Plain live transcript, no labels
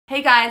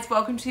Hey guys,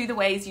 welcome to the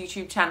OUAI's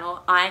YouTube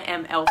channel. I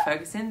am Elle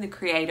Ferguson, the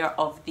creator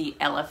of the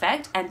Elle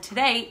Effect, and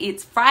today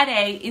it's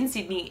Friday in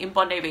Sydney in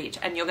Bondi Beach,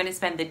 and you're going to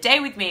spend the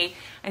day with me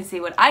and see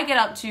what I get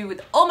up to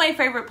with all my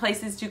favorite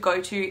places to go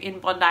to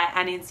in Bondi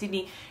and in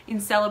Sydney in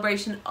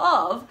celebration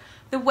of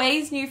the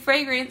OUAI's new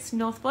fragrance,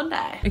 North Bondi.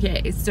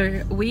 Okay,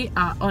 so we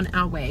are on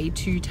our way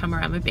to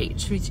Tamarama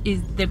Beach, which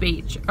is the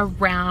beach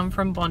around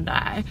from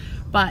Bondi,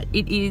 but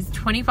it is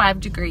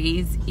 25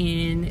 degrees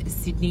in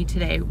Sydney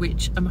today,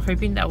 which I'm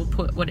hoping they will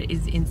put what it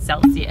is in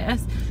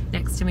Celsius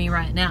next to me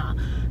right now.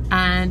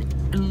 And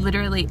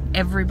literally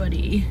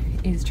everybody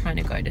is trying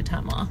to go to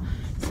Tamar.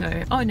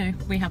 So, oh no,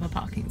 we have a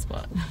parking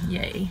spot.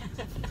 Yay.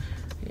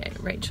 Yay,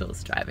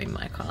 Rachel's driving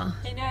my car.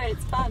 I know,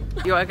 it's fun.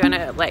 You are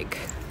gonna like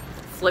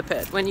flip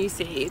it when you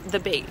see the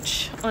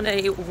beach on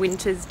a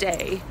winter's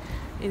day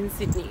in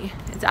Sydney.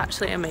 It's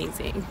actually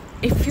amazing.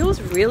 It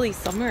feels really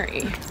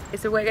summery.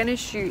 So we're gonna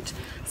shoot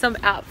some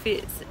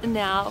outfits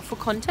now for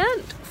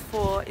content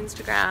for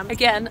Instagram.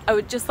 Again, I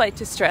would just like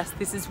to stress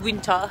this is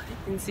winter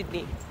in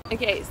Sydney.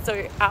 Okay,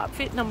 so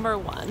outfit number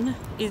one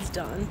is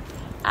done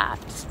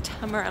at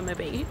Tamarama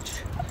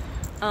Beach.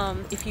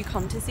 If you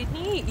come to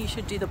Sydney, you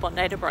should do the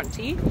Bondi to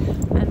Bronte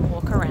and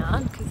walk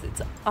around because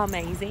it's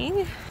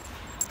amazing.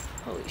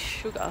 Holy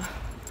sugar.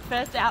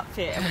 First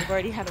outfit and we've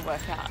already had a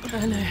workout.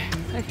 I know.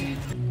 Okay.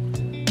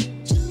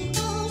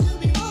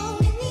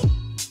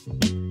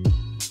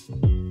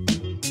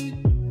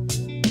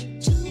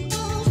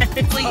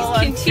 Please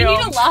continue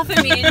to laugh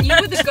at me, and you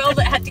were the girl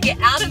that had to get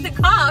out of the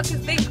car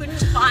because they couldn't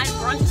find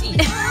Bronte.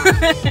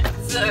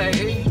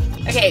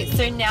 Okay,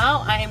 so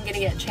now I am going to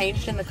get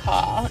changed in the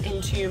car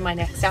into my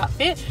next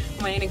outfit. I'm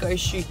going to go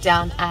shoot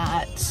down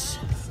at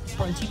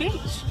Bronte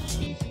Beach.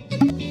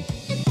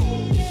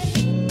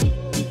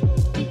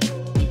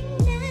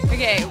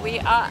 Okay, we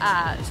are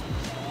at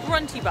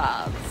Bronte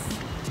Bars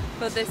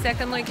for the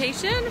second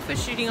location for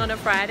shooting on a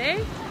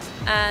Friday,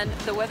 and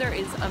the weather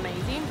is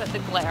amazing but the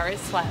glare is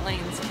slightly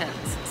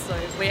intense, so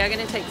we are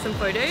going to take some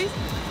photos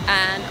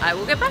and I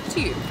will get back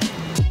to you.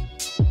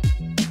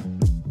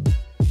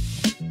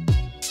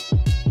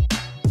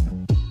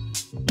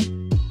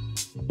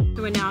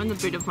 So we're now in the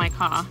boot of my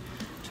car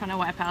trying to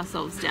wipe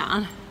ourselves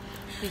down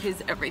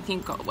because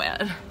everything got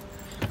wet.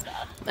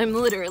 I'm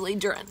literally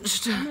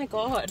drenched. Oh my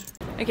god.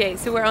 Okay,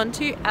 so we're on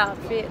to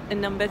outfit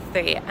number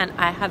 3, and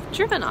I have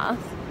driven us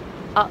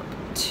up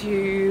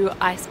to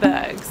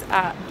icebergs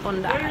at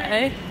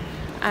Bondi,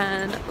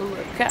 and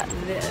look at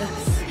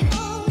this.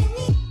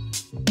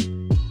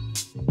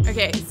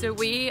 Okay, so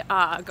we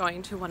are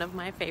going to one of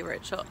my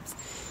favorite shops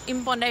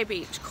in Bondi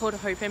Beach called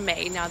Hope and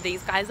May. Now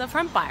these guys are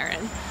from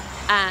Byron,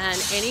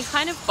 and any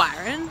kind of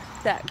Byron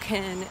that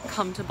can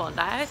come to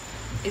Bondi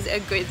is a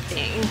good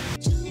thing.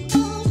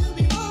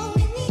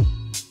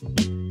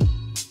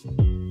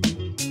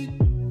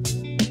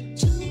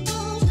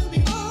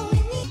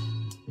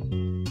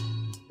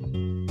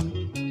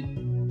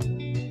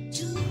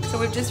 So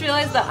we've just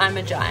realized that I'm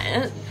a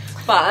giant,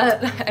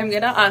 but I'm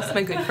gonna ask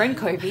my good friend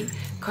Kobe.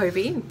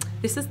 Kobe,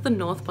 this is the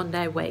North Bondi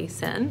OUAI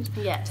scent.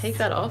 Yes. Take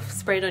that off,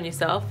 spray it on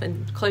yourself,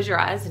 and close your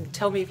eyes and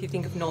tell me if you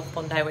think of North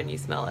Bondi when you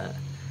smell it.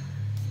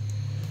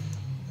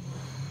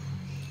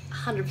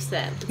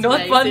 100%.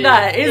 North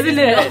Bondi, isn't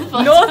it?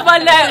 North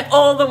Bondi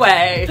all the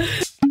way.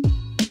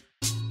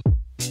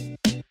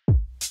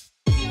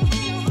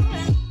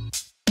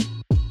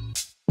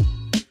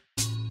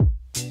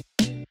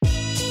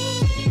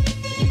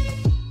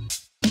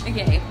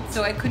 Okay,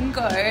 so I couldn't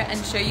go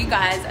and show you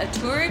guys a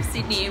tour of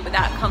Sydney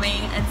without coming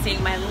and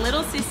seeing my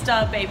little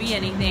sister, Baby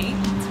Anything,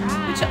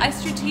 which I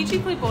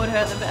strategically bought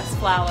her the best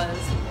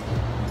flowers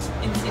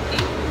in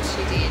Sydney.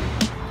 She did.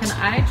 Can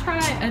I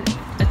try a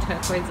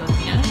turquoise on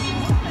here?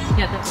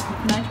 Yeah, that's,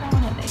 can I try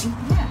one of these?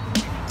 Yeah.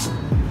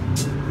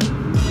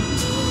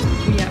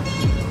 Yeah.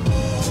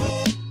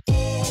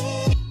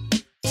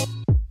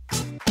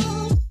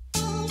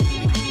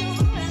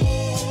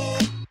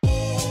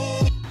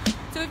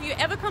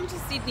 Come to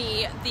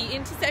Sydney, the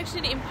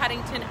intersection in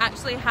Paddington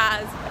actually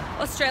has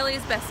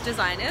Australia's best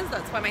designers.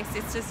 That's why my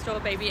sister's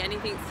store Baby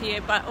Anything's here,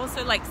 but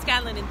also like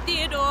Scanlon and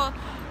Theodore,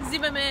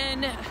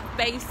 Zimmerman,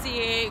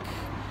 Basic,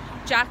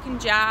 Jack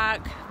and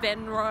Jack,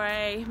 Ben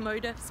Roy,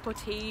 Moda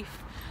Sportif.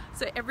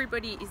 So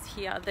everybody is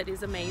here that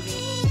is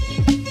amazing.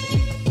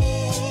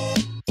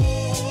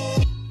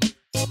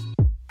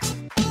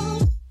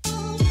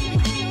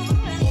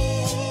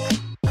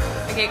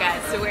 Okay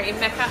guys, so we're in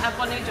Mecca at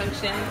Bondi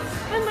Junction,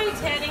 and my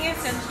tanning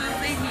essentials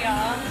are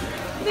here.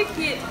 The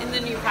kit in the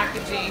new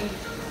packaging.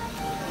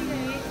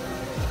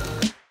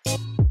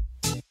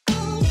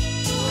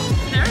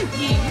 Very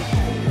pink,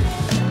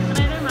 but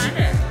I don't mind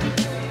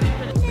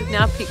it. We've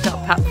now picked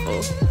up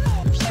Patful.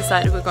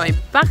 Decided we're going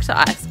back to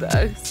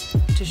icebergs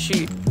to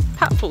shoot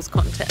Patful's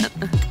content.